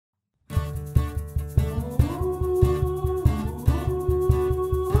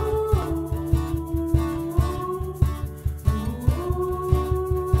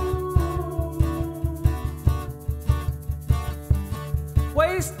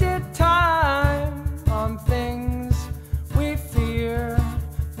wasted time on things we fear.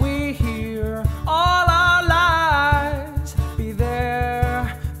 We hear all our lives, be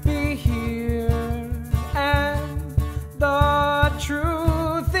there, be here. And the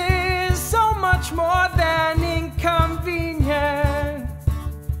truth is so much more than inconvenient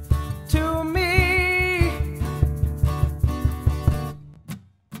to me.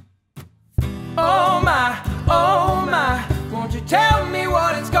 Oh my, won't you tell me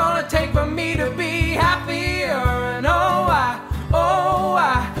what it's gonna take for me to be happier? And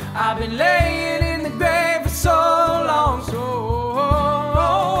I've been laying in the grave for so long. So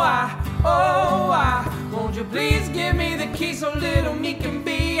won't you please give me the key so little me can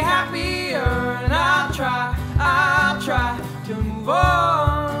be happier? And I'll try to move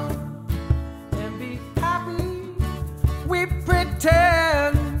on and be happy. We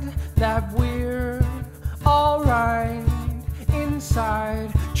pretend that we're alright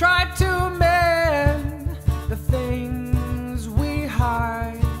inside, try to mend the things we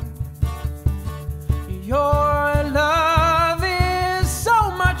hide. Your love is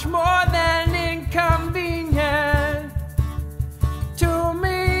so much more than inconvenient to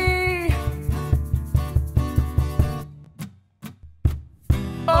me.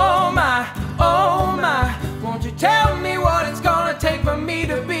 Oh my, won't you tell me what it's gonna take for me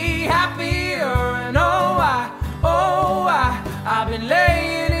to be happier? And I've been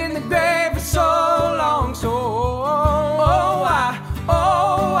laying in the grave for so long. So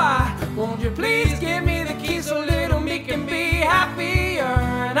won't you please give me the key so little me can be happier?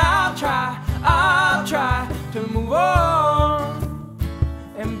 And I'll try to move on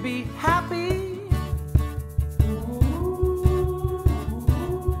and be happy.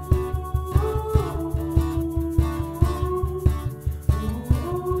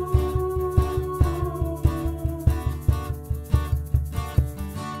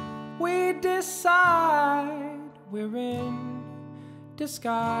 We decide we're in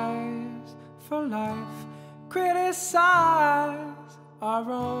disguise for life, criticize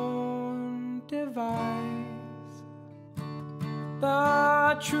our own device.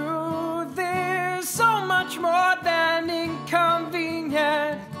 The truth is so much more than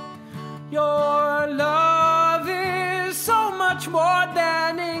inconvenient. Your love is so much more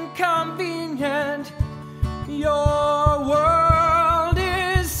than inconvenient. Your world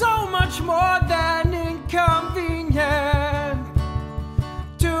is so much more than inconvenient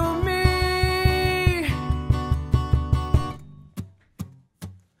to me.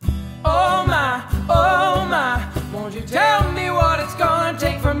 Oh my, won't you tell me what it's gonna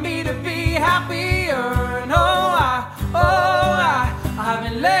take for me to be happier? And I've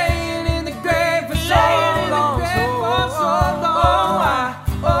been laying in the grave for so long.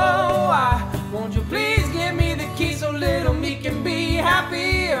 Won't you please give me the key so little me can be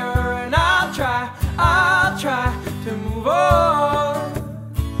happier?